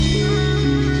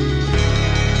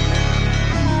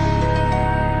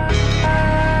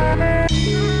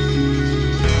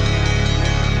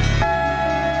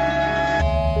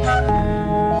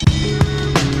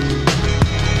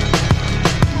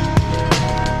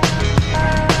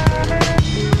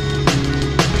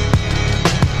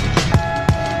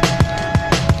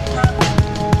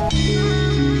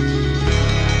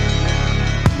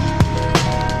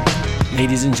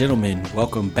and gentlemen,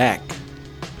 welcome back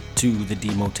to the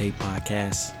Demo Tape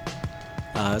Podcast.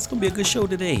 It's going to be a good show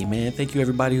today, man. Thank you,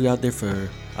 everybody who out there for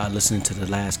listening to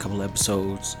the last couple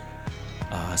episodes.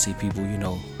 I see people,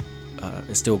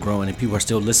 it's still growing and people are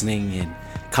still listening and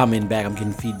commenting back. I'm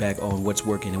getting feedback on what's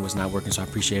working and what's not working, so I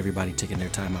appreciate everybody taking their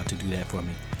time out to do that for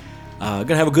me.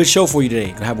 Gonna have a good show for you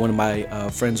today. Gonna have one of my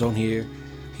friends on here.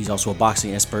 He's also a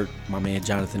boxing expert, my man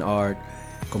Jonathan Ard.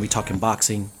 Gonna be talking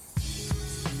boxing.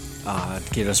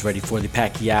 Get us ready for the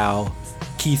Pacquiao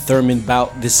Keith Thurman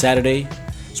bout this Saturday.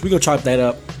 So we're gonna chop that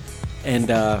up. And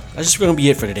that's just gonna be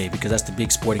it for today because that's the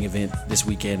big sporting event this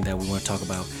weekend that we want to talk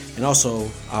about. And also,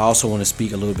 I also want to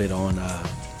speak a little bit on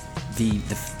the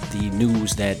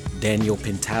news that Daniel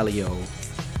Pacquiao,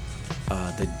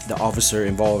 the officer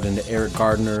involved in the Eric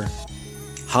Gardner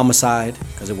homicide,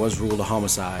 because it was ruled a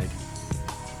homicide,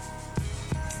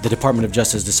 the Department of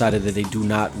Justice decided that they do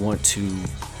not want to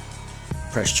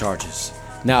press charges.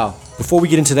 Now, before we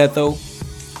get into that though,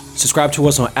 subscribe to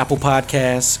us on Apple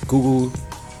Podcasts, Google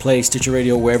Play, Stitcher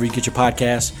Radio, wherever you get your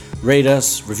podcasts. Rate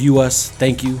us, review us.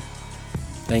 Thank you.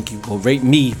 Well, rate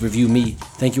me, review me.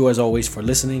 Thank you as always for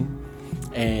listening.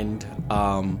 And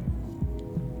I'm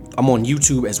on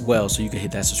YouTube as well, so you can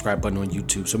hit that subscribe button on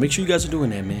YouTube. So make sure you guys are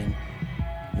doing that, man.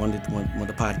 Want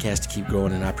the podcast to keep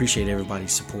growing, and I appreciate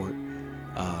everybody's support.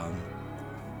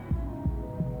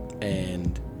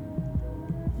 And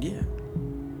yeah,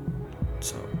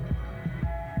 so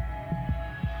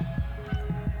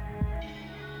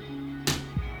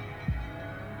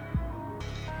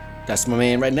that's my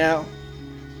man right now.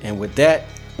 And with that,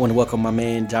 I want to welcome my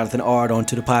man Jonathan Ard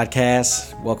onto the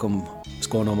podcast. Welcome. What's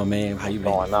going on, my man? How you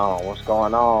been? What's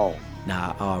going on?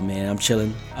 Oh man, I'm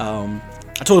chilling.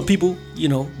 I told the people,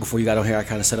 before you got on here, I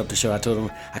kind of set up the show. I told them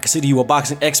I consider you a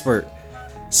boxing expert.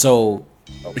 So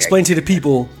explain to the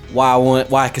people why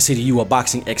I consider you a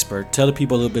boxing expert. Tell the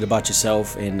people a little bit about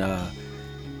yourself and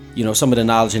some of the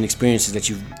knowledge and experiences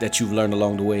that you've learned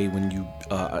along the way when you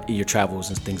in your travels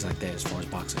and things like that as far as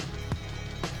boxing.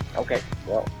 Okay,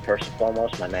 well, first and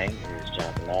foremost, my name is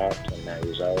Jonathan Ard. I'm 29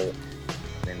 years old.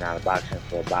 Been out of boxing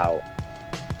for about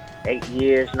 8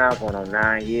 years now, going on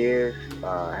 9 years.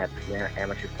 I have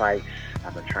amateur fights.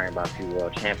 I've been trained by a few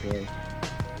world champions.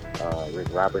 Rick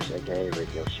Roberts, aka Rick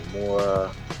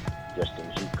Yoshimura,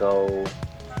 Justin Zuko,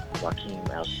 Joaquin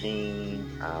Alcine.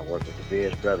 I work with the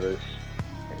Beers brothers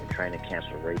in the training camps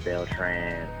with Ray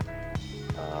Beltran.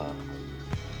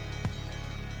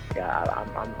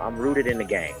 I'm rooted in the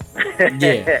game.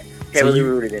 Yeah, heavily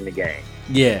rooted in the game.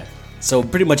 Yeah. So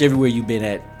pretty much everywhere you've been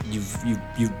at, you've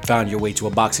found your way to a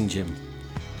boxing gym.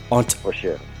 For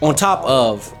sure. On top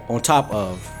of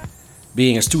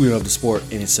being a student of the sport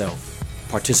in itself,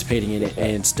 participating in it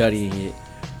and studying it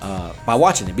by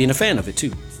watching it, being a fan of it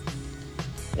too.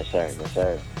 Yes,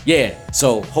 sir. Yeah.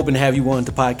 So hoping to have you on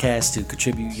the podcast to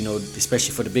contribute,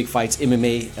 especially for the big fights,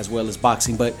 MMA as well as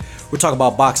boxing. But we'll talk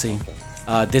about boxing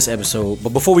this episode.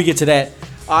 But before we get to that,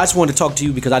 I just wanted to talk to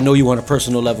you because I know you on a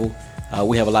personal level.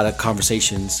 We have a lot of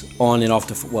conversations on and off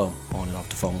the phone,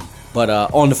 but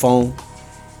on the phone,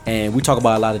 and we talk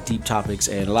about a lot of deep topics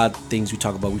and a lot of things we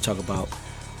talk about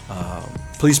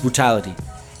police brutality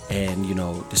and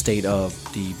the state of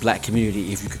the black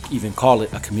community, if you could even call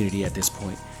it a community at this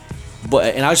point.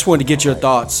 And I just wanted to get your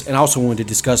thoughts, and I also wanted to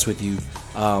discuss with you.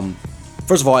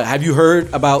 First of all, have you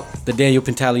heard about the Daniel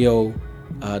Pacquiao,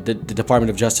 the Department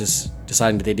of Justice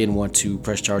deciding that they didn't want to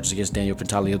press charges against Daniel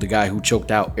Pacquiao, the guy who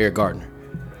choked out Eric Gardner,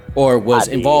 or was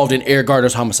involved in Eric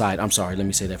Gardner's homicide? I'm sorry, let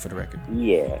me say that for the record.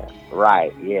 Yeah,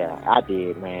 right. Yeah, I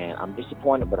did, man. I'm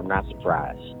disappointed, but I'm not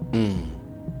surprised.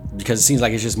 Because it seems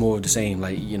like it's just more of the same,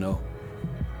 Exactly.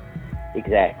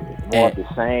 More of the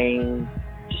same,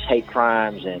 just hate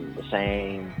crimes and the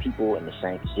same people in the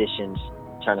same positions,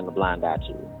 turning a blind eye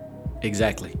to it.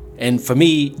 Exactly. And for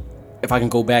me, if I can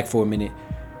go back for a minute,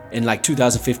 in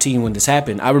 2015 when this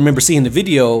happened, I remember seeing the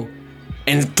video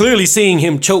and clearly seeing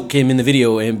him choke him in the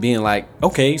video and being like,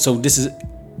 okay, so this is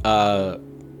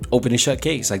open and shut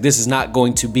case. This is not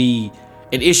going to be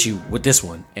an issue with this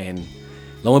one. And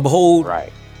lo and behold,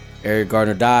 Eric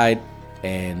Gardner died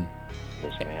and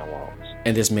this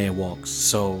man walks.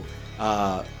 So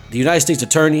the United States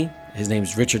Attorney, his name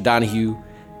is Richard Donahue,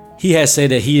 he has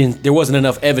said that there wasn't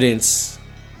enough evidence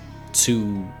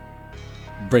to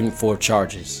bring forth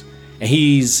charges, and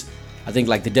he's, I think,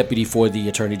 the deputy for the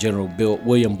Attorney General,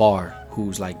 William Barr,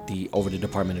 who's over the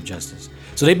Department of Justice.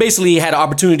 So they basically had an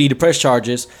opportunity to press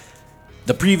charges.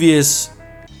 The previous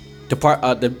head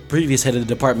of the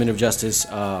Department of Justice,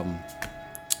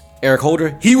 Eric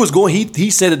Holder,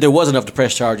 he said that there was enough to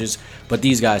press charges, but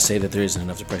these guys say that there isn't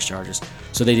enough to press charges,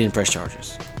 so they didn't press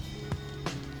charges.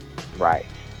 Right.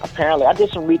 apparently, I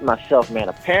did some reading myself, man.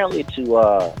 Apparently,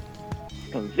 to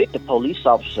convict a police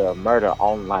officer of murder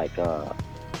on while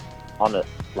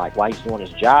he's doing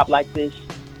his job like this,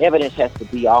 evidence has to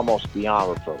be almost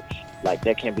beyond reproach. Like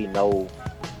there can be no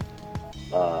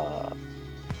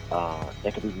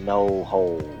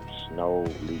holes, no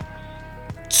leaks.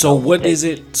 So what is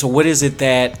it? So what is it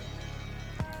that?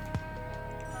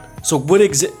 So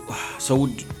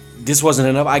this wasn't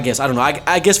enough. I guess I don't know.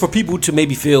 I guess for people to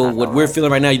maybe feel what we're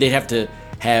feeling right now, they have to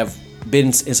have been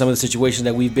in some of the situations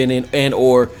that we've been in, and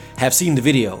or have seen the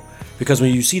video. Because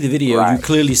when you see the video, you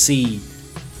clearly see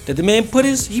that the man put a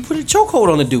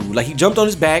chokehold on the dude. Like he jumped on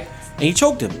his back and he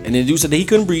choked him. And the dude said that he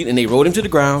couldn't breathe, and they rode him to the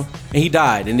ground and he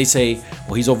died. And they say,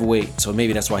 well, he's overweight, so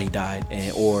maybe that's why he died.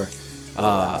 He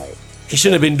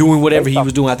shouldn't have been doing whatever he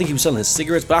was doing. I think he was selling his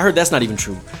cigarettes, but I heard that's not even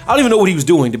true. I don't even know what he was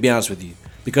doing, to be honest with you,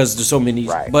 because there's so many.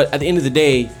 Right. But at the end of the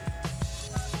day,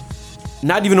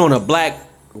 not even on a black,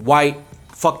 white,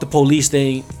 fuck the police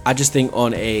thing. I just think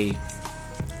on a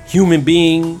human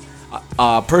being,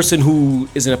 a person who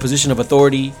is in a position of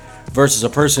authority versus a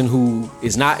person who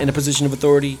is not in a position of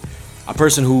authority, a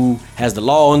person who has the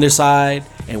law on their side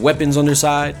and weapons on their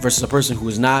side versus a person who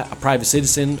is not, a private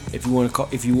citizen, if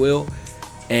you will.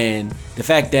 And the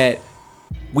fact that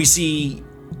we see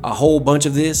a whole bunch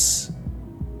of this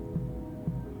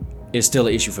is still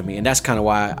an issue for me. And that's kind of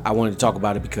why I wanted to talk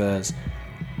about it, because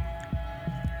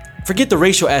forget the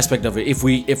racial aspect of it, if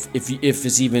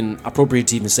it's even appropriate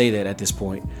to even say that at this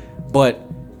point. But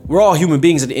we're all human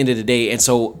beings at the end of the day. And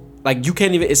so like you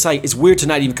can't even, it's weird to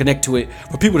not even connect to it,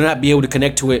 for people to not be able to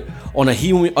connect to it on a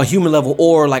human level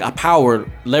or like a power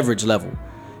leverage level.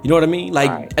 You know what I mean?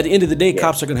 Like at the end of the day,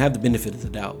 cops are gonna have the benefit of the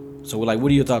doubt. So like,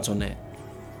 what are your thoughts on that?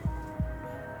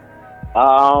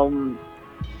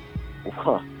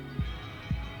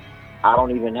 I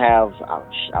don't even have.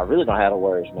 I really don't have the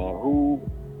words, man.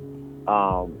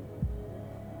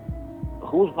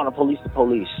 Who's gonna police the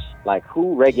police? Like,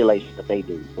 who regulates what they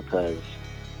do? Because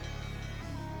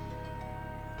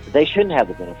they shouldn't have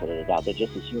the benefit of the doubt. They're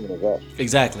just as human as us.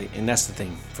 Exactly, and that's the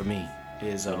thing for me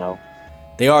is,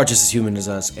 they are just as human as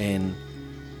us, and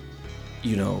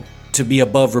to be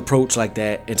above reproach like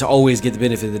that and to always get the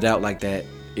benefit of the doubt like that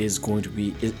is going to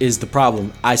be is the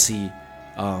problem I see.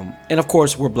 And of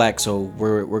course we're black, so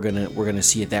we're gonna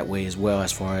see it that way as well,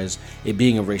 as far as it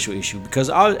being a racial issue, because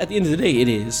at the end of the day it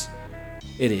is.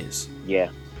 Yeah,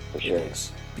 for sure. It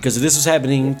is. Because if this was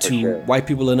happening to white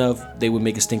people enough, they would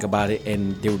make us think about it,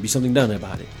 and there would be something done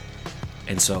about it.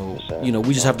 And so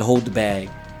we just have to hold the bag.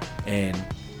 And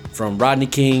from Rodney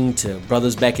King to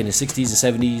brothers back in the 60s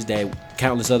and 70s, that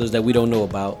countless others that we don't know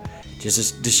about, this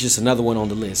is just another one on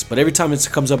the list. But every time it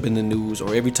comes up in the news,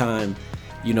 or every time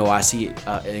I see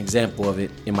an example of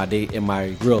it in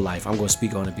my real life, I'm going to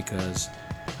speak on it, because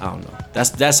I don't know.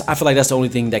 That's I feel like that's the only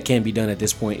thing that can be done at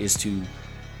this point, is to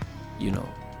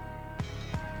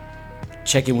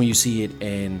check it when you see it,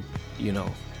 and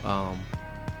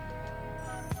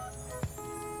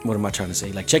what am I trying to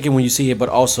say? Like, check it when you see it, but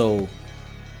also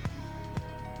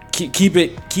keep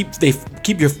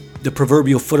the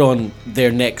proverbial foot on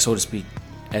their neck, so to speak,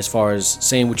 as far as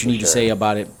saying what you need to say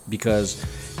about it. Because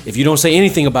if you don't say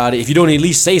anything about it, if you don't at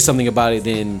least say something about it,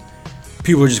 then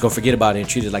people are just gonna forget about it and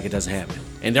treat it like it doesn't happen.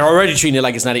 And they're already treating it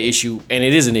like it's not an issue, and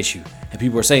it is an issue, and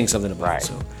people are saying something about it.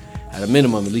 So at a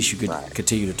minimum, at least you could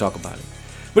continue to talk about it.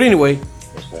 But anyway,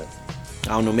 I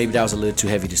don't know, maybe that was a little too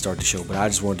heavy to start the show, but I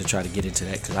just wanted to try to get into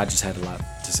that because I just had a lot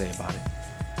to say about it.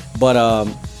 But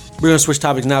we're gonna switch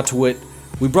topics now to what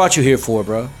we brought you here for,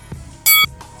 bro.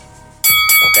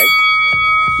 Okay.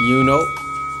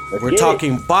 We're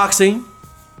talking boxing.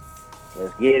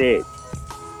 Let's get it.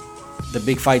 The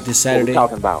big fight this Saturday.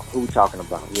 Who we talking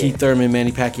about? Keith Thurman,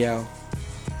 Manny Pacquiao.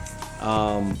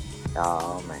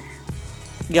 Oh man.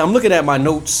 Yeah, I'm looking at my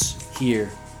notes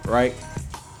here, right?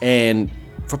 And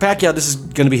for Pacquiao, this is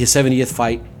going to be his 70th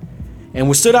fight. And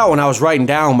what stood out when I was writing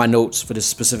down my notes for this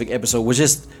specific episode was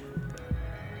just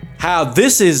how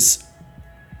this is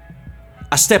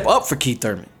a step up for Keith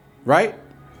Thurman, right?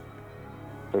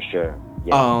 For sure.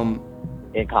 Yeah.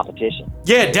 In competition.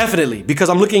 Yeah, definitely. Because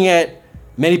I'm looking at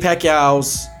Manny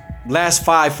Pacquiao's last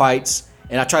 5 fights,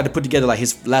 and I tried to put together like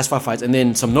his last 5 fights and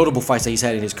then some notable fights that he's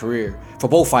had in his career for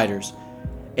both fighters.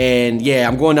 And yeah,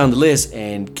 I'm going down the list,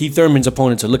 and Keith Thurman's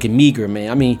opponents are looking meager, man.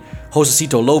 I mean,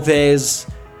 Josecito Lopez,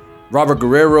 Robert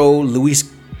Guerrero, Luis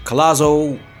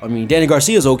Collazo. I mean, Danny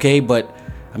Garcia's okay, but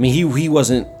I mean, he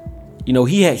wasn't.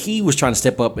 He was trying to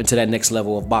step up into that next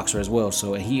level of boxer as well.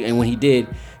 So and when he did,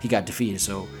 he got defeated.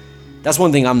 So that's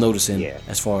one thing I'm noticing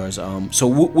as far as so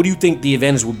what do you think the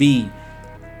advantage will be?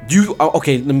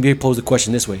 Okay, let me pose the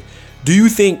question this way: Do you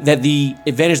think that the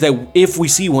advantage that if we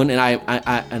see one, and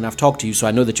I've talked to you, so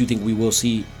I know that you think we will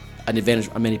see an advantage,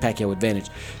 a Manny Pacquiao advantage.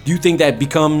 Do you think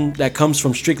that comes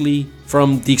from strictly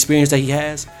from the experience that he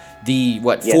has? The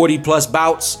 40 plus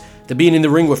bouts, the being in the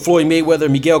ring with Floyd Mayweather,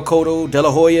 Miguel Cotto, De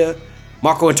La Hoya,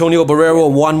 Marco Antonio Barrero,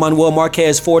 and Juan Manuel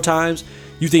Marquez 4 times.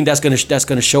 You think that's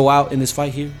gonna show out in this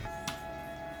fight here?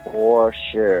 For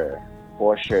sure.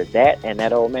 That and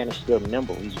that old man is still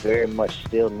nimble. He's very much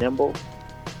still nimble,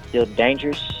 still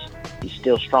dangerous. He's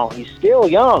still strong. He's still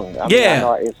young. I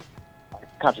know it's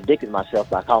contradicted myself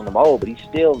by calling him old, but he's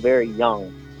still very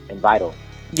young and vital.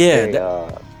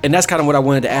 Yeah, and that's kind of what I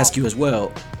wanted to ask you as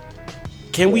well.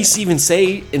 Can we even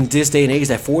say in this day and age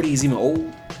that 40 is even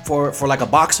old for like a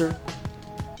boxer?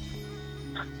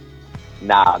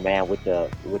 Nah, man. With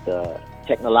the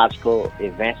technological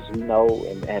advances we know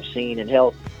and have seen in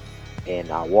health and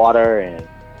water and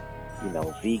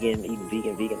eating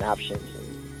vegan options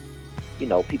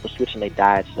and people switching their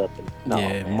diets up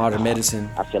and modern medicine.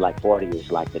 I feel like 40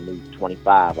 is like the new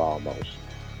 25 almost.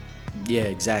 Yeah,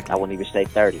 exactly. I wouldn't even say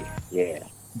 30. Yeah.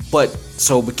 But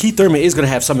Keith Thurman is going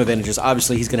to have some advantages.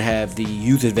 Obviously, he's going to have the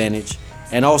youth advantage,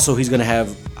 and also he's going to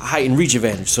have height and reach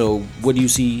advantage. So, what do you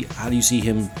see? How do you see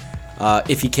him,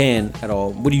 if he can at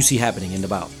all? What do you see happening in the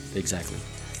bout exactly?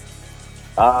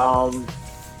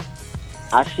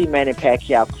 I see Manny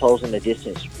Pacquiao closing the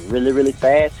distance really, really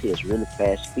fast. He has really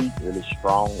fast feet, really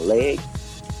strong legs.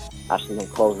 I see him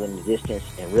closing the distance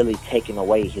and really taking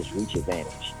away his reach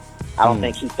advantage. I don't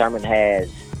think Keith Thurman has.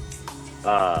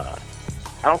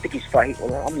 I don't think he's fought.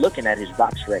 I'm looking at his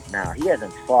box rec now. He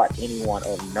hasn't fought anyone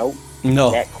of note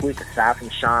that quick aside from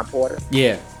Sean Porter.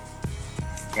 Yeah.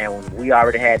 And we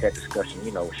already had that discussion.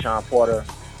 Sean Porter,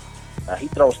 he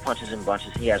throws punches and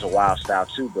bunches. He has a wild style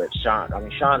too, but Sean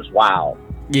is wild.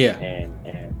 Yeah. And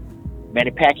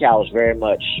Manny Pacquiao is very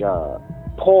much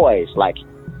poised. Like,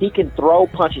 he can throw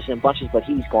punches and bunches, but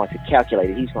he's going to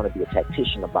calculate it. He's going to be a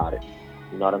tactician about it.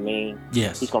 You know what I mean?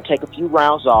 Yes. He's going to take a few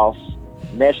rounds off,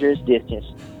 measure his distance,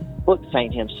 foot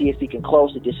feint him, see if he can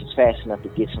close the distance fast enough to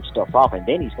get some stuff off, and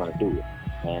then he's going to do it.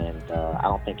 And I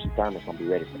don't think Keith Thurman's going to be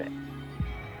ready for that.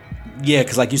 Yeah,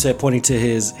 because like you said, pointing to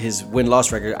his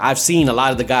win-loss record, I've seen a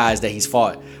lot of the guys that he's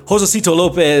fought. Josecito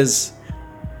Lopez,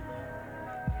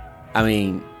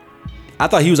 I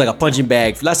thought he was like a punching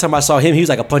bag. Last time I saw him, he was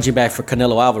like a punching bag for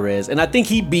Canelo Alvarez. And I think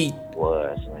he beat...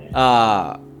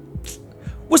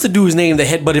 what's the dude's name that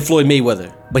headbutted Floyd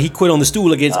Mayweather? But he quit on the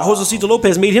stool against... Josecito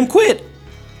Lopez made him quit,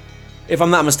 if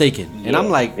I'm not mistaken. Yeah, and I'm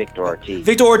like... Victor Ortiz.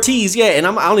 Victor Ortiz, yeah. And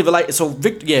I don't even like... So,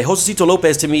 Josecito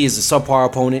Lopez to me is a subpar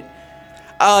opponent.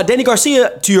 Danny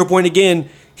Garcia, to your point again,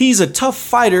 he's a tough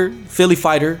fighter, Philly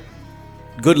fighter,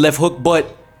 good left hook,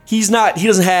 but he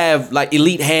doesn't have like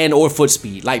elite hand or foot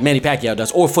speed like Manny Pacquiao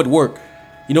does, or footwork.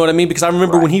 You know what I mean? Because I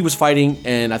remember when he was fighting,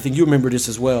 and I think you remember this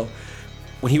as well,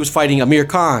 when he was fighting Amir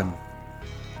Khan.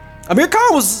 Amir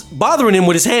Khan was bothering him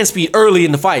with his hand speed early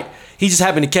in the fight. He just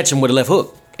happened to catch him with a left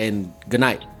hook, and good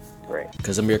night. Right.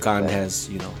 Because Amir Khan has,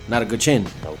 not a good chin.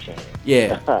 No chin.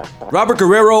 Yeah. Robert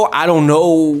Guerrero, I don't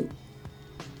know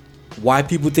why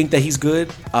people think that he's good.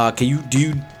 Do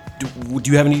you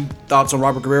have any thoughts on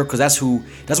Robert Guerrero? Because that's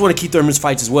one of Keith Thurman's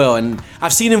fights as well. And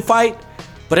I've seen him fight,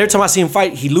 but every time I see him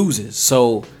fight, he loses.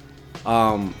 So,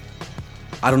 I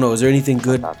don't know. Is there anything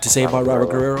good to say about Robert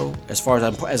Guerrero as far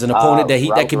as an opponent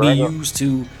that could be used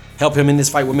to help him in this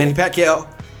fight with Manny Pacquiao?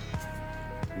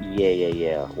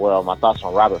 Yeah. Well, my thoughts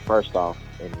on Robert first off,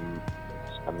 and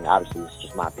obviously it's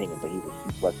just my opinion, but he's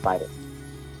a C+ fighter.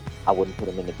 I wouldn't put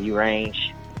him in the B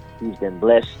range. He's been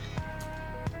blessed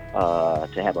to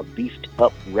have a beefed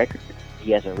up record. He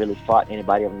hasn't really fought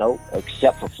anybody of note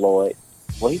except for Floyd.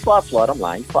 Well, he fought Floyd. I'm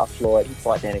lying. He fought Floyd. He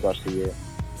fought Danny Garcia.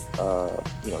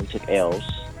 He took L's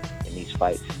in these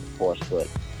fights, of course. But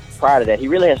prior to that, he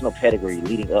really has no pedigree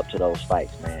leading up to those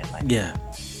fights, man.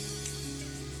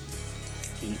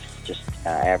 He's just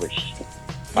average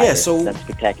fighter. Yeah, so nothing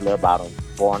spectacular about him.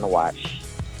 Boring to watch.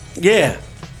 Yeah,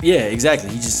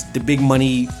 exactly. He's just the big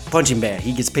money punching bag.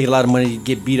 He gets paid a lot of money to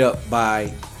get beat up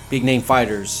by big name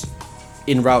fighters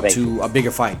en route to a bigger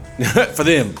fight for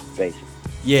them. Basically.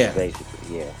 Yeah.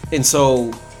 And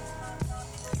so,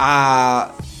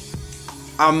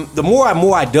 the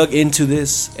more I dug into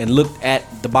this and looked at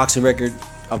the boxing record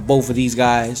of both of these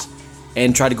guys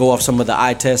and tried to go off some of the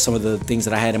eye tests, some of the things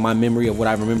that I had in my memory of what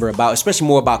I remember about, especially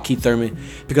more about Keith Thurman,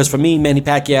 because for me, Manny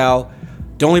Pacquiao,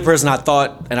 the only person I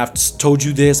thought, and I've told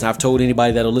you this, and I've told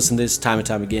anybody that'll listen to this time and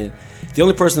time again, the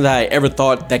only person that I ever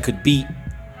thought that could beat,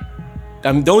 the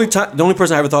only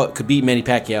person I ever thought could beat Manny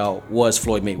Pacquiao was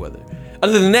Floyd Mayweather.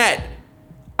 Other than that,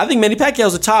 I think Manny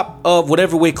Pacquiao's the top of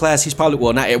whatever weight class he's probably,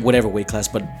 well, not at whatever weight class,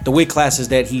 but the weight classes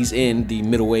that he's in, the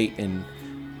middleweight and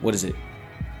what is it?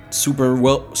 Super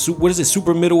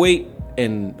middleweight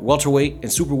and welterweight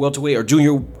and super welterweight or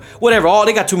junior, whatever. Oh,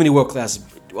 they got too many world classes,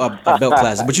 belt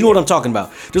classes. But you know what I'm talking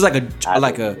about. There's like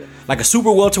a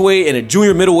super welterweight and a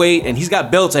junior middleweight, and he's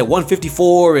got belts at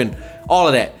 154 and all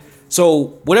of that.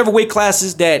 So whatever weight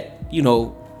classes that, you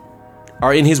know,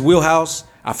 are in his wheelhouse,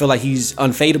 I feel like he's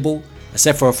unfadable,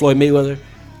 except for Floyd Mayweather.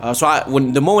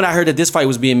 When the moment I heard that this fight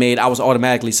was being made, I was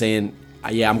automatically saying,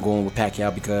 yeah, I'm going with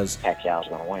Pacquiao because Pacquiao's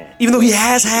gonna win. Even though he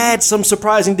has had some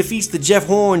surprising defeats, the Jeff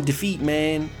Horn defeat,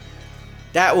 man,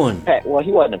 that one. Well,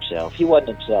 he wasn't himself,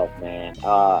 man.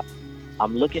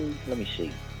 I'm looking. Let me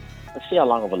see. Let's see how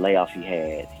long of a layoff he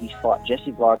had. He fought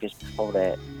Jesse Vargas before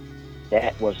that.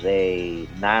 That was a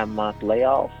 9-month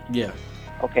layoff. Yeah.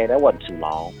 Okay, that wasn't too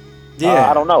long. Yeah.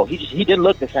 I don't know. He didn't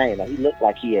look the same. He looked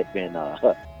like he had been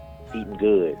eating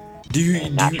good. Do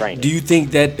you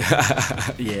think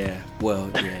that? Yeah.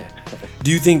 Well, yeah.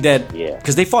 Do you think that? Yeah.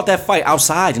 Because they fought that fight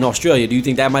outside in Australia. Do you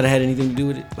think that might have had anything to do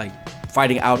with it? Like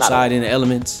fighting outside in the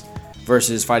elements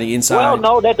versus fighting inside. Well,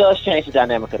 no, that does change the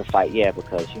dynamic of the fight. Yeah,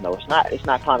 because it's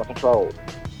not climate controlled.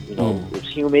 It's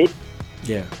humid.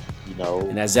 Yeah.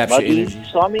 And that zaps your energy.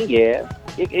 So I mean, yeah,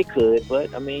 it could,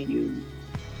 but I mean,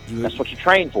 that's what you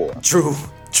train for.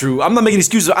 True. I'm not making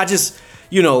excuses. I just.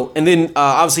 And then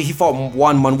obviously he fought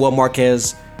Juan Manuel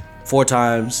Marquez 4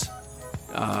 times.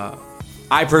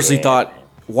 I personally thought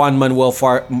Juan Manuel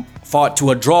fought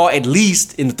to a draw at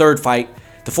least in the 3rd fight.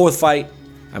 The 4th fight,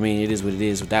 I mean, it is what it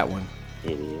is with that one.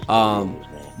 It is.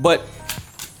 But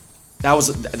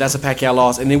that's a Pacquiao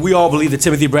loss. And then we all believe the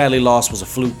Timothy Bradley loss was a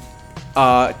fluke.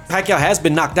 Pacquiao has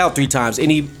been knocked out 3 times.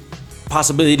 Any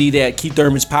possibility that Keith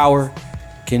Thurman's power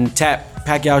can tap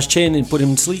Pacquiao's chin and put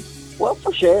him to sleep? Well,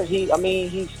 for sure.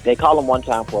 They call him one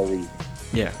time for a reason.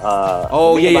 Yeah.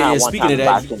 Yeah. Speaking of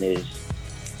that,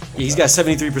 he's got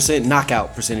 73%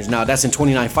 knockout percentage. Now, that's in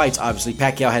 29 fights, obviously.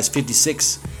 Pacquiao has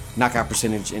 56 knockout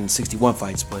percentage in 61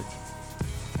 fights, but...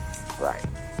 Right.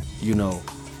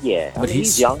 Yeah. But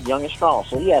he's young and strong,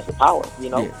 so he has the power,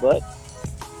 Yeah. But,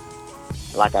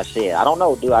 like I said, I don't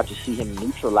know, dude. I just see him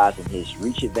neutralizing his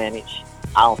reach advantage.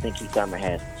 I don't think Keith Thurman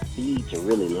has the speed to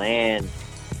really land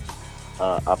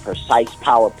a precise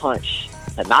power punch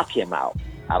to knock him out.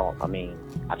 I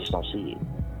just don't see it.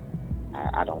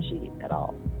 I don't see it at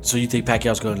all. So you think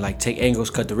Pacquiao's going to take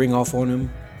angles, cut the ring off on him?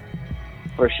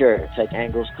 For sure. Take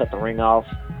angles, cut the ring off.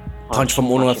 Punch from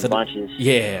unorthodox.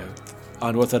 Yeah,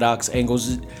 unorthodox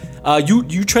angles.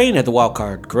 You train at the Wild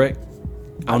Card, correct?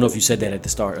 I don't know if you said that at the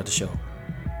start of the show.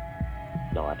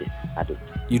 No, I did.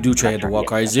 You do train at the Wild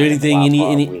Card. Is there anything,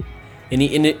 any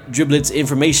in it driblets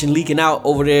information leaking out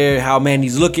over there? How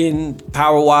Manny's looking,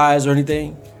 power wise, or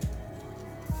anything?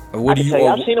 Or what do you?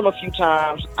 I've seen him a few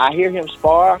times. I hear him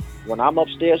spar when I'm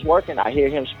upstairs working. I hear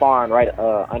him sparring right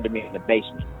under me in the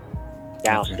basement,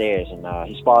 downstairs, and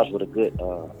he spars with a good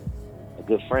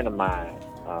friend of mine,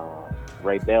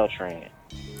 Ray Beltran.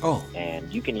 Oh.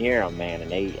 And you can hear him, man.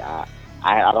 And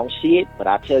I don't see it, but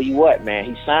I tell you what, man,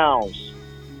 he sounds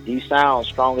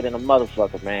stronger than a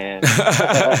motherfucker, man.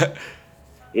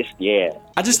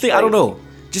 I just think, I don't know.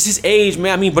 Just his age,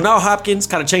 man. I mean, Bernard Hopkins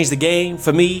kind of changed the game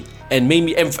for me and made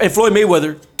me, and Floyd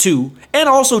Mayweather too. And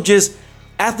also just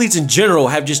athletes in general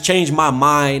have just changed my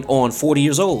mind on 40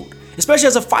 years old, especially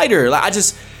as a fighter.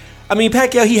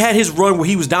 Pacquiao, he had his run where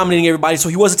he was dominating everybody, so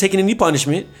he wasn't taking any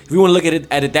punishment. If you want to look at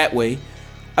it that way.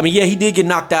 I mean, yeah, he did get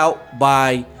knocked out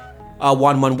by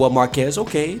Juan Manuel Marquez.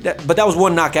 Okay, but that was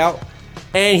one knockout.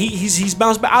 And he's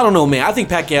bounced back. I don't know, man. I think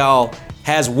Pacquiao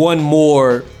has one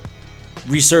more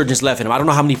resurgence left in him. I don't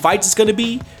know how many fights it's going to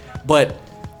be, but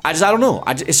I don't know.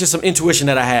 It's just some intuition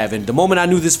that I have. And the moment I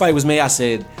knew this fight was made, I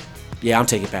said, yeah, I'm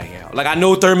taking Pacquiao. I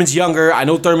know Thurman's younger. I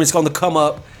know Thurman's going to come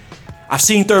up. I've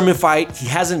seen Thurman fight. He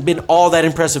hasn't been all that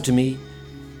impressive to me.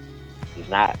 He's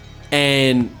not.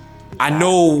 And I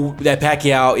know that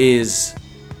Pacquiao is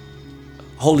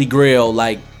holy grail,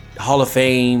 Hall of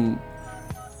Fame,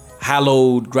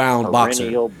 hallowed ground boxer.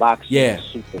 Perennial boxing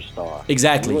superstar.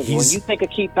 Exactly. When you think of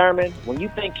Keith Thurman,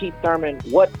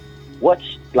 what's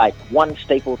one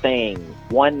staple thing,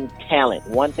 one talent,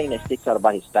 one thing that sticks out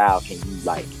about his style can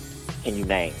you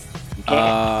name? You can't.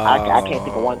 I can't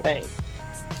think of one thing.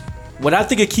 When I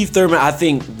think of Keith Thurman, I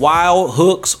think wild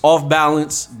hooks, off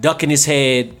balance, ducking his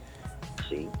head.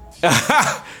 See?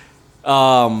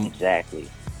 Exactly.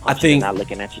 I think not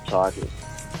looking at your target.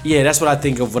 Yeah, that's what I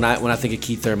think of when I think of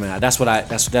Keith Thurman. That's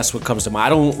what comes to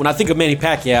mind. When I think of Manny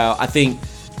Pacquiao, I think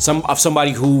of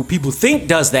somebody who people think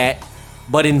does that,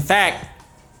 but in fact,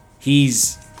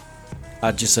 he's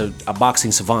just a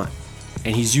boxing savant,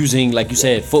 and he's using, like you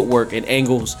said, footwork and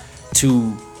angles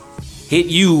to hit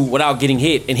you without getting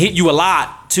hit, and hit you a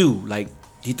lot too. Like,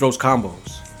 he throws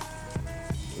combos.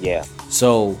 Yeah.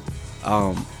 So,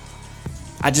 I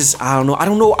don't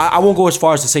know. I won't go as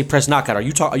far as to say press knockout. Are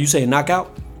you saying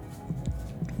knockout?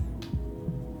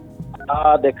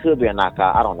 There could be a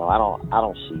knockout. I don't know. I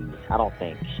don't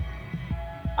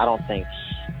think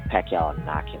Pacquiao will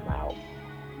knock him out.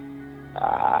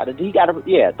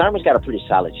 Thurman's got a pretty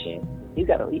solid chin. He's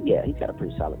got a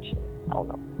pretty solid chin. I don't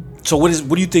know. So what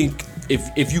do you think,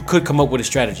 if you could come up with a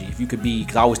strategy, if you could be,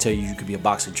 because I always tell you could be a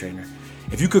boxing trainer,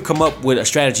 if you could come up with a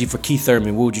strategy for Keith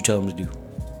Thurman, what would you tell him to do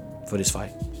for this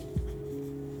fight?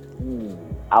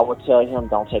 I would tell him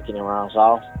don't take any rounds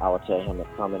off. I would tell him to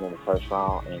come in the first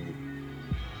round and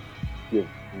give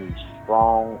me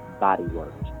strong body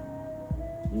work.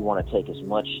 You want to take as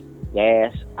much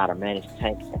gas out of Manny's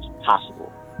tank as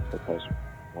possible, because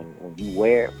when you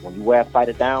wear a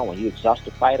fighter down, when you exhaust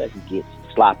the fighter, he gets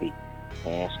sloppy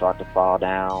and start to fall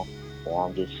down,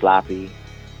 arm gets sloppy,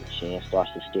 the chin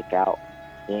starts to stick out,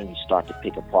 then you start to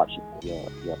pick apart your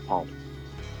opponent.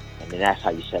 And then that's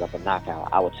how you set up a knockout.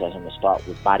 I would tell him to start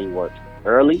with body work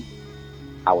early.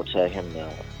 I would tell him to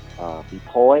be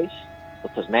poised,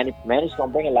 because Manny's going to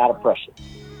bring a lot of pressure.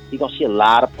 He's going to see a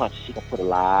lot of punches. He's going to put a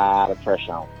lot of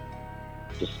pressure on him.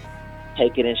 Just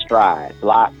take it in stride.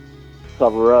 Block,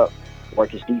 cover up, work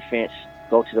his defense,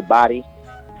 go to the body,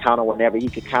 counter whenever he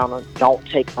can counter. Don't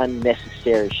take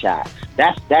unnecessary shots.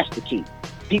 That's the key.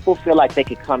 People feel like they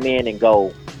could come in and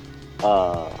go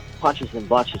punches and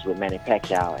bunches with Manny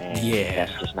Pacquiao, and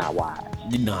that's just not wise.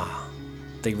 Nah.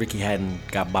 I think Ricky hadn't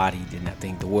got bodied, and I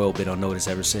think the world been on notice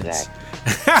ever since.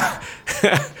 Exactly.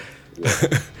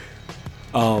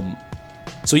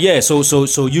 So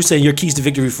you saying your keys to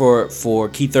victory for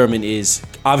Keith Thurman is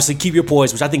obviously keep your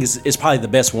poise, which I think is probably the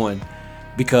best one,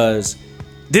 because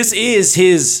this is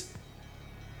his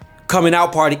coming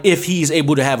out party if he's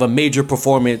able to have a major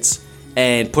performance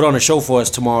and put on a show for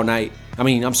us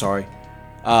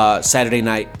Saturday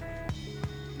night.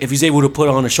 If he's able to put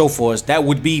on a show for us, that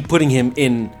would be putting him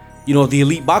in, the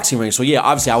elite boxing ring. So yeah,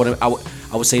 obviously I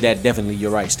would say that definitely.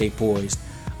 You're right. Stay poised.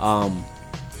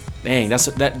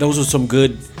 Those are some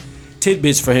good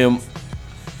tidbits for him.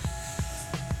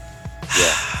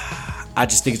 Yeah. I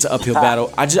just think it's an uphill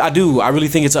battle. I really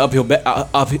think it's an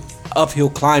uphill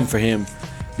climb for him,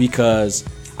 because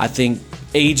I think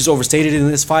age is overstated in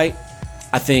this fight.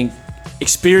 I think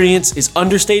experience is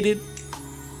understated.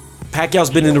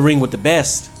 Pacquiao's been in the ring with the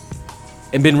best,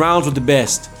 and been rounds with the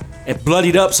best, and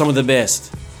bloodied up some of the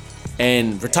best,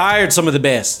 and retired some of the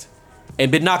best,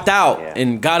 and been knocked out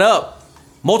and got up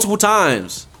multiple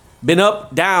times. Been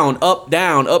up, down,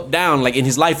 like in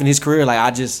his life and his career. Like, I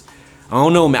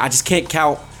don't know, man. I just can't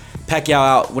count Pacquiao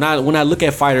out. When I look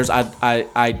at fighters,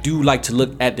 I do like to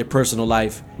look at their personal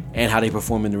life and how they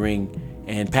perform in the ring.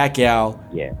 And Pacquiao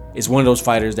is one of those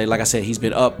fighters that, like I said, he's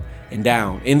been up and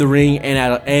down in the ring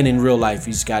and in real life.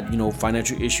 He's got,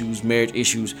 financial issues, marriage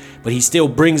issues, but he still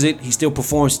brings it. He still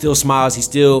performs, still smiles. He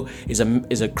still is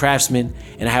a craftsman,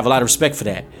 and I have a lot of respect for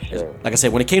that. Sure. Like I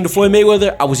said, when it came to Floyd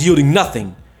Mayweather, I was yielding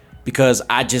nothing, because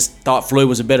I just thought Floyd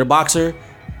was a better boxer,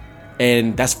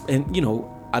 and I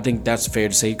think that's fair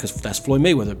to say, because that's Floyd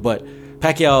Mayweather. But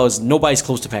nobody's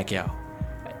close to Pacquiao,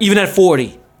 even at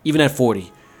 40.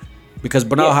 Because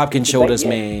Bernard Hopkins showed us,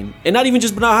 man. And not even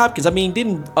just Bernard Hopkins. I mean,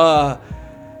 didn't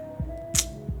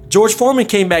George Foreman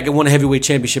came back and won a heavyweight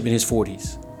championship in his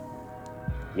 40s?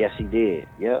 Yes, he did.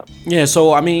 Yeah. Yeah,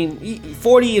 so,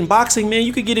 40 in boxing, man,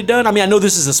 you could get it done. I know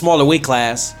this is a smaller weight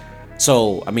class.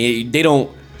 So, they don't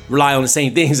rely on the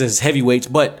same things as heavyweights.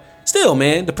 But still,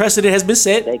 man, the precedent has been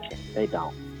set. They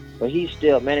don't. But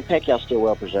Manny Pacquiao's still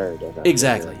well preserved.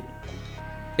 Exactly.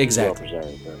 Well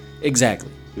preserved, bro.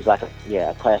 Exactly. He's like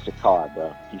a classic car,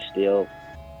 bro. He's still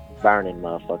burning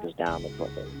motherfuckers down the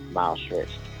fucking mile stretch.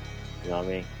 You know what I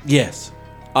mean? Yes.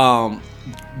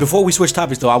 Before we switch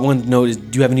topics, though, I wanted to know: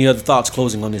 do you have any other thoughts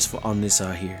closing on this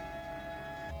here?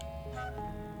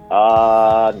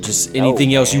 Just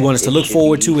anything else you want us to look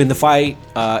forward to in the fight?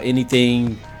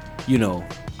 Anything, I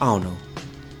don't know.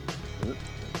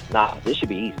 Nah, this should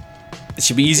be easy. It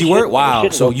should be easy work. Wow.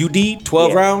 So UD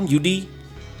 12 round UD.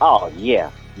 Oh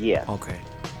yeah. Okay.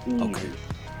 Easy. Okay.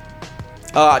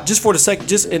 Just for the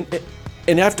second,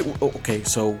 and after. Okay,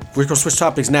 so we're gonna switch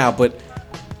topics now, but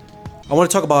I want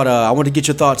to talk about. I want to get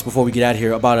your thoughts before we get out of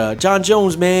here about John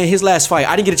Jones, man. His last fight.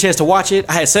 I didn't get a chance to watch it.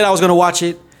 I had said I was gonna watch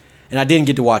it, and I didn't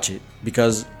get to watch it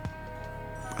because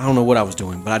I don't know what I was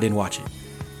doing, but I didn't watch it.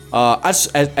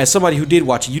 As somebody who did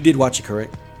watch it, you did watch it,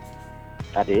 correct?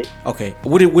 I did. Okay.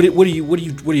 What were your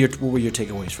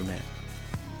takeaways from that?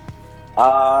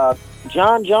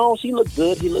 John Jones, he looked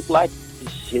good. He looked like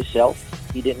himself.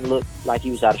 He didn't look like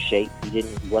he was out of shape. He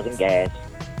wasn't gassed.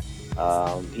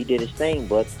 He did his thing,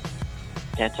 but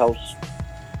Santos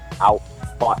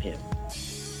outfought him.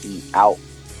 He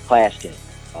outclassed him.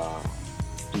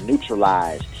 He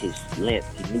neutralized his length.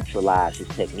 He neutralized his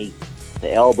technique.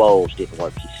 The elbows didn't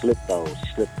work. He slipped those.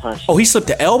 He slipped punches. Oh, he slipped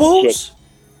the elbows?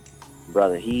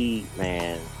 Brother, he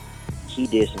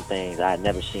did some things I had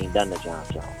never seen done to John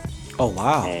Jones. Oh,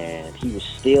 wow. And he was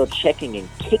still checking and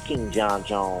kicking John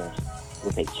Jones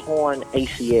with a torn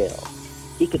ACL.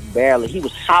 He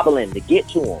was hobbling to get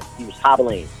to him. He was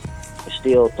hobbling and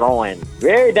still throwing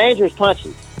very dangerous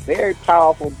punches. Very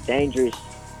powerful, dangerous,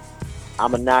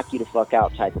 I'ma knock you the fuck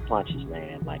out type of punches,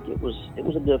 man. Like, it was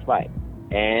a good fight.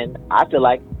 And I feel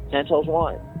like Santos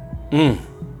won.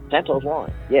 Santos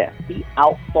won. Yeah. He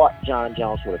outfought John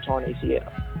Jones with a torn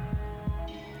ACL.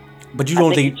 But you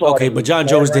don't think but John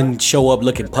Jones didn't show up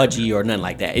looking pudgy or nothing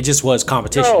like that. It just was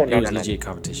competition. No, it was legit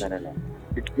competition. No.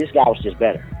 This guy was just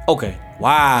better. Okay.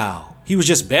 Wow. He was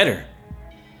just better.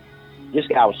 This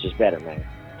guy was just better, man.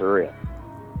 For real.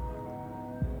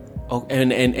 Oh,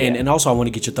 and also I want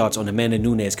to get your thoughts on Amanda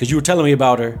Nunes, because you were telling me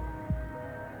about her.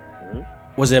 Mm-hmm.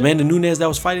 Was it Amanda Nunes that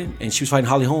was fighting? And she was fighting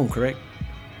Holly Holm, correct?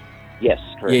 Yes,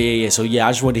 correct. Yeah. So I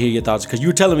just wanted to hear your thoughts, because you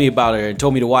were telling me about her and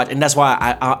told me to watch, and that's why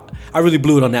I really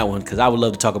blew it on that one, because I would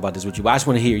love to talk about this with you. But I just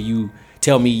want to hear you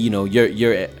tell me,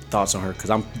 your thoughts on her, because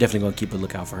I'm definitely going to keep a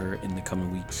lookout for her in the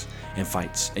coming weeks and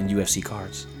fights and UFC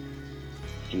cards.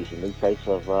 She's a new face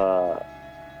of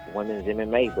women's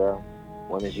MMA, bro.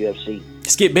 Women's UFC.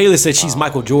 Skip Bayless said she's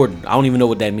Michael Jordan. I don't even know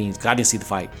what that means, because I didn't see the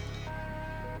fight.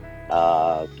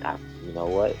 You know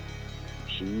what?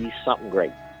 She's something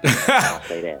great. I'll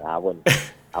say that. I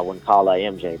wouldn't call her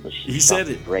MJ, but she's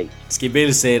something great. Skip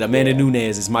Bayless said Amanda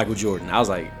Nunes is Michael Jordan. I was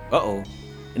like, uh-oh.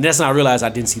 And that's when I realized I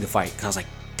didn't see the fight, because I was like,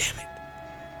 damn it.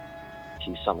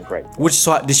 She's something great.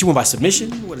 Did she win by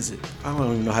submission? What is it? I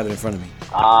don't even know. I have it in front of me.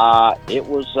 It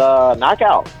was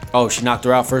knockout. Oh, she knocked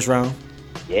her out first round?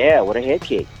 Yeah, with a head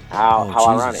kick. How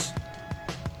ironic.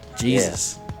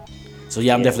 Jesus. Yeah. So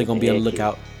I'm definitely gonna be on the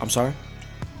lookout. I'm sorry?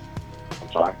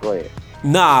 Go ahead.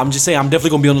 Nah, I'm just saying I'm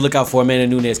definitely gonna be on the lookout for Amanda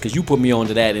Nunes, because you put me on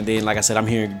to that, and then like I said, I'm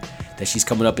hearing that she's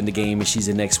coming up in the game and she's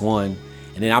the next one.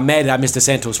 And then I'm mad that I missed the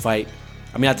Santos fight.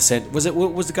 I mean,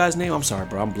 what was the guy's name? I'm sorry,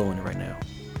 bro. I'm blowing it right now.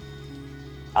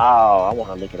 Oh, I want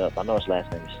to look it up. I know his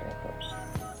last name is Santos.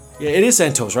 Yeah, it is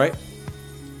Santos, right?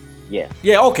 Yeah.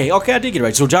 Yeah, okay, I did get it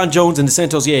right. So John Jones and the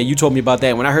Santos, yeah, you told me about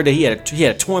that. When I heard that he had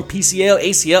a torn PCL,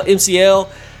 ACL, MCL,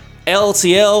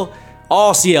 LCL,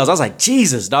 all CLs, I was like,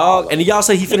 Jesus, dog. And then y'all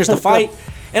say he finished the fight,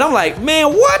 and I'm like,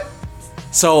 man, what?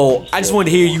 So I just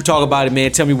wanted to hear you talk about it, man.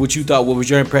 Tell me what you thought. What was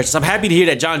your impressions? I'm happy to hear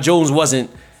that John Jones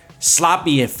wasn't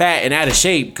sloppy and fat and out of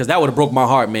shape, because that would have broke my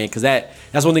heart, man. Because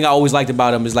that's one thing I always liked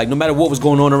about him, is like, no matter what was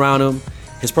going on around him,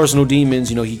 his personal demons,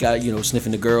 he got,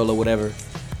 sniffing the girl or whatever,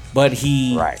 but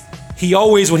he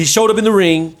always, when he showed up in the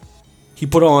ring, he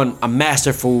put on a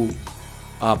masterful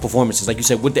performances, like you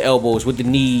said, with the elbows, with the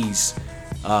knees,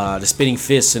 the spinning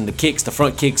fists and the kicks, the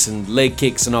front kicks and leg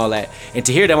kicks and all that. And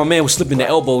to hear that my man was slipping the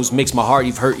elbows makes my heart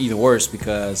hurt even worse,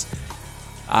 because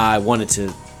I wanted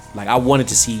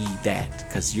to see that,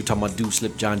 because you're talking about dude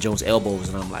slip John Jones elbows,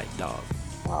 and I'm like, dog.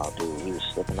 Oh, dude, he was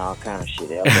slipping all kind of shit.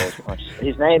 Elbows, punches.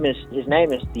 His name is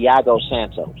Thiago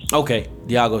Santos. Okay,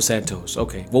 Thiago Santos.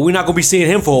 Okay, well, we're not gonna be seeing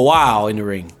him for a while in the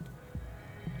ring.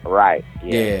 Right.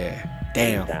 Yeah.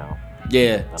 Damn.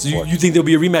 Yeah. So you think there'll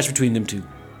be a rematch between them two?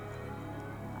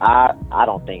 I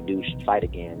don't think dude should fight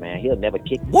again, man. He'll never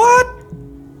kick. What?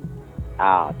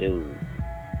 Dude.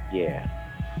 Yeah.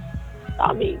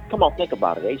 I mean, come on, think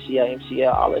about it. ACL,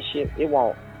 MCL, all that shit. It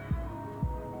won't.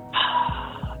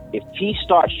 If he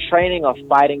starts training or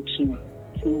fighting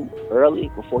too early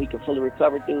before he can fully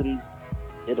recover, dude,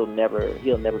 he'll never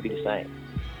be the same.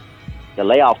 The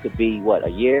layoff could be what, a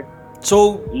year?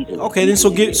 So easily.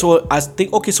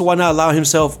 So why not allow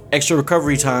himself extra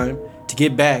recovery time to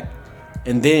get back,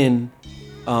 and then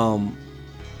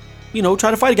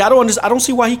try to fight again? I don't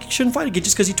see why he shouldn't fight again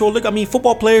just because he tore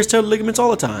football players tear ligaments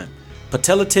all the time.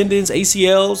 Patella tendons,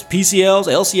 ACLs, PCLs,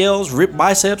 LCLs, ripped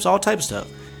biceps, all type of stuff.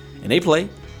 And they play.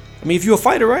 I mean, if you're a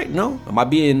fighter, right? No? Am I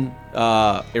being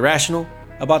irrational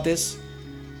about this?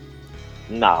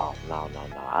 No.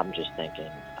 I'm just thinking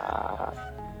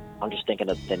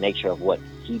of the nature of what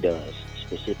he does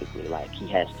specifically. Like, he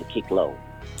has to kick low.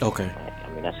 Okay.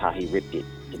 That's how he ripped it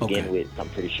to begin with. I'm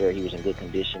pretty sure he was in good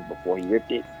condition before he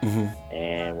ripped it. Mm-hmm.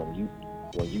 And when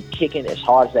you kicking as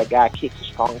hard as that guy kicks, as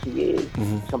strong as he is,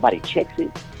 somebody checks it,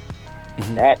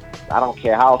 That I don't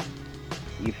care how.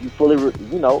 If you fully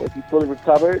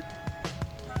recovered,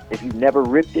 if you've never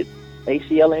ripped it,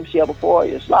 ACL, MCL before,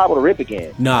 it's liable to rip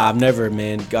again. Nah, I've never,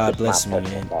 man. God bless me,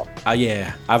 man.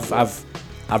 Yeah,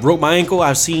 I've broke my ankle.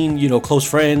 I've seen, close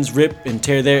friends rip and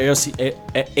tear their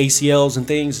ACLs and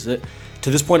things. To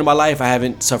this point in my life, I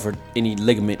haven't suffered any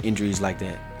ligament injuries like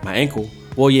that. My ankle,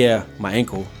 my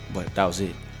ankle, but that was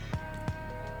it.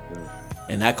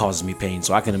 And that causes me pain.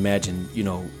 So I can imagine,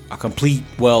 a complete,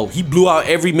 he blew out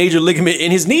every major ligament in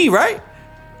his knee, right?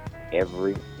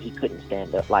 He couldn't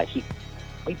stand up. Like he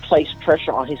placed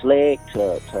pressure on his leg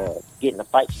to get in a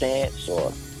fight stance or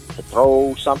to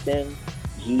throw something,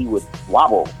 he would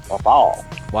wobble or fall.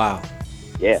 Wow.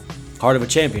 Yeah. Heart of a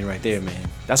champion right there, man.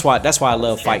 That's why I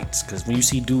love fights, because when you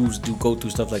see dudes go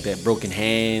through stuff like that, broken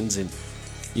hands and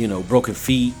broken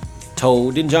feet,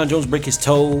 toe. Didn't John Jones break his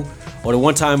toe? Or the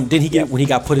one time when he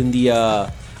got put in the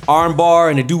arm bar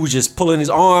and the dude was just pulling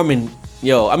his arm and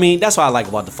that's what I like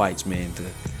about the fights, man.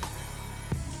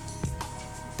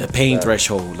 The pain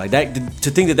threshold, like that. To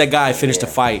think that guy finished the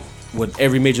fight with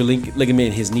every major ligament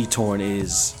in his knee torn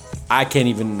it's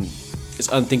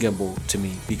unthinkable to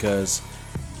me, because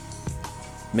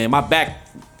man, my back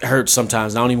hurts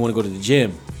sometimes. I don't even want to go to the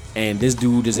gym, and this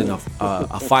dude is in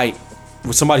a fight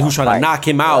with somebody who's trying to knock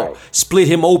him out, split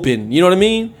him open. You know what I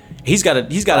mean? He's got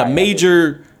a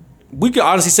major. We could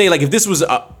honestly say, like, if this was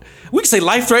we could say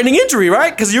life-threatening injury,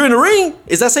 right? Because you're in the ring.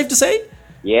 Is that safe to say?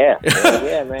 Yeah,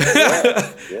 man.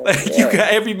 Yeah. You got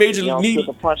every major knee. If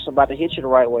a punch about to hit you the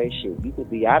right way, shit, you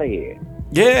could be out of here.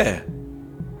 Yeah.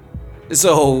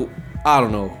 So I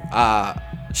don't know.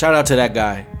 Shout out to that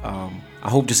guy. I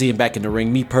hope to see him back in the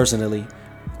ring. Me personally,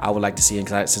 I would like to see him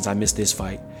since I missed this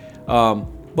fight.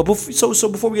 But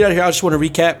before we get out of here, I just want to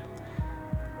recap.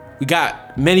 We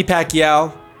got Manny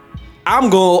Pacquiao.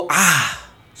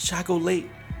 Should I go late?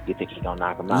 You think he's gonna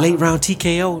knock him out? Late round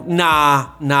TKO? Nah.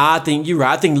 I think you're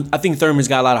right. I think Thurman's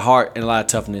got a lot of heart and a lot of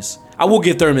toughness. I will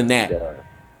give Thurman that.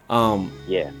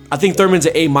 Yeah. I think Thurman's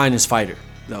an A- fighter,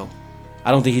 though. I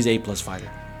don't think he's an A+ fighter.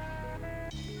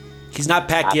 He's not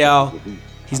Pacquiao.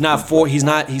 He's not Floyd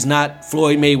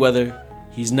Mayweather.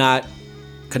 He's not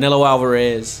Canelo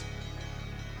Alvarez.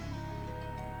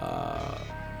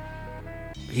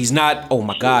 He's not, oh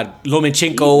my God,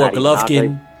 Lomachenko or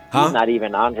Golovkin. He's not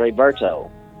even Andre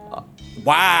Berto.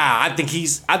 Wow, I think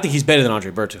he's better than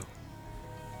Andre Berto.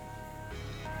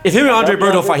 If him and Andre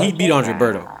Berto fight, he'd beat Andre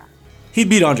Berto. He'd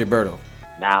beat Andre Berto.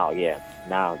 Now, yeah.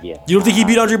 You don't think he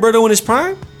beat Andre Berto in his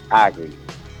prime? I agree.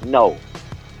 No.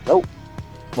 Nope.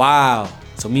 Wow.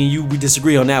 So me and you, we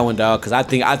disagree on that one, dog. Because I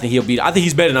think he'll beat. I think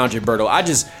he's better than Andre Berto.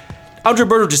 Andre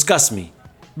Berto disgusts me,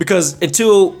 because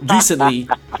until recently,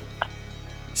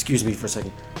 excuse me for a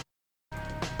second.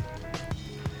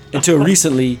 Until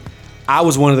recently, I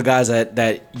was one of the guys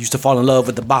that used to fall in love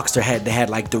with the boxer that had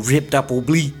like the ripped up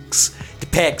obliques, the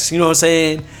pecs. You know what I'm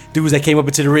saying? Dudes that came up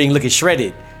into the ring looking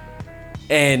shredded,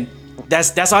 and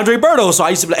that's Andre Berto. So I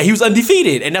used to be like, he was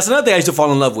undefeated, and that's another thing I used to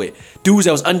fall in love with. Dudes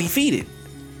that was undefeated.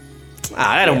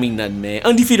 That don't mean nothing, man.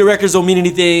 Undefeated records don't mean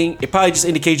anything. It probably just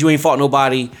indicates you ain't fought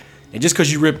nobody. And just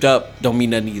because you ripped up don't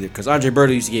mean nothing either. Because Andre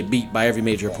Berto used to get beat by every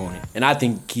major opponent. And I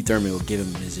think Keith Thurman will give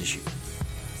him his issue.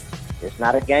 It's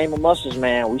not a game of muscles,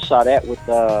 man. We saw that with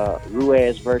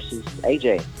Ruiz versus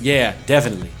AJ. Yeah,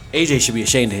 definitely. AJ should be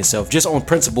ashamed of himself, just on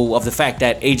principle of the fact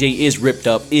that AJ is ripped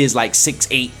up, is like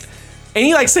 6'8". Ain't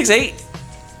he like 6'8"?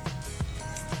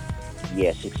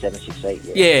 Yeah, 6'7",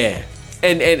 6'8". Yeah.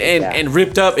 And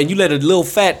ripped up, and you let a little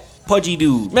fat pudgy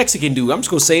dude, Mexican dude, I'm just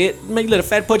gonna say it, make you let a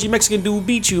fat pudgy Mexican dude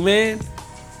beat you, man.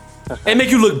 And make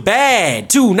you look bad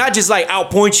too, not just like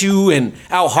outpoint you and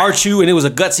out heart you, and it was a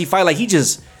gutsy fight. Like, he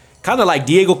just kind of like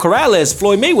Diego Corrales,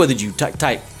 Floyd Mayweather you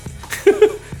type.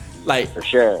 Like, for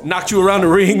sure, knocked you around the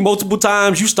ring multiple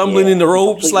times, you stumbling in the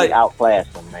ropes, like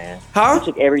outclassed him, man. Huh? He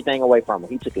took everything away from him.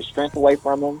 He took his strength away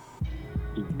from him.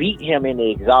 He beat him into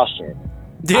exhaustion.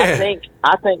 Yeah.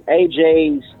 I think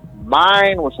AJ's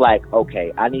mind was like,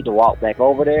 okay, I need to walk back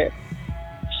over there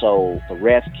so the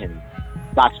ref can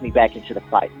box me back into the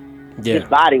fight. Yeah. His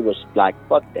body was like,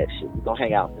 fuck that shit. We're going to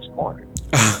hang out in this corner.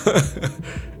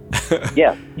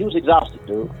 Yeah, he was exhausted,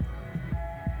 dude.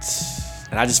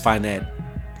 And I just find that,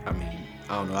 I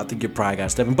don't know, I think your pride got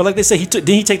stepping. But like they say, didn't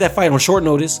he take that fight on short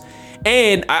notice?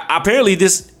 And apparently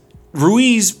this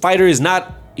Ruiz fighter is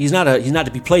not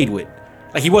to be played with.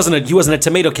 Like, he wasn't a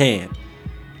tomato can.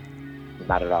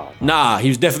 Not at all. Nah, he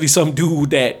was definitely some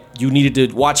dude that you needed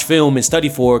to watch film and study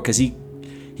for, because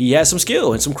he has some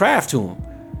skill and some craft to him,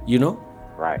 you know?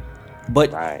 Right.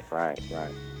 But Right.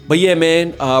 But yeah,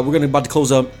 man, we're about to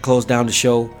close down the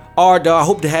show. Ard, I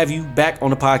hope to have you back on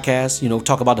the podcast.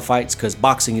 Talk about the fights, because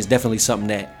boxing is definitely something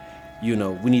that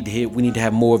we need to hit. We need to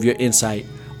have more of your insight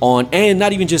on, and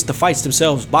not even just the fights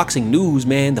themselves, boxing news,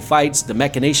 man. The fights, the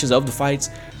machinations of the fights,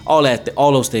 all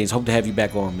those things. Hope to have you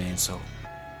back on, man. So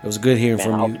it was good hearing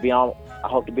from you. I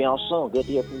hope to be on soon. Good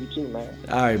to hear from you too, man.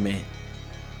 All right, man.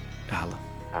 Holla.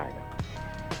 All right.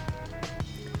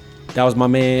 That was my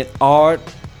man Ard.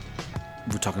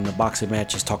 We're talking the boxing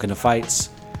matches, talking the fights.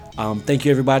 Thank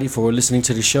you everybody for listening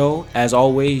to the show. As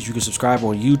always, you can subscribe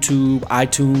on YouTube,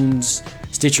 iTunes,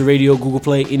 Stitcher Radio, Google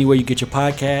Play, anywhere you get your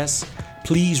podcasts.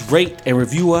 Please rate and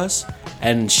review us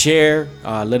and share.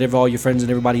 Let all your friends and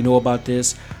everybody know about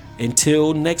this.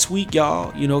 Until next week,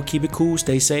 y'all, keep it cool,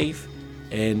 stay safe,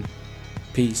 and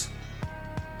peace.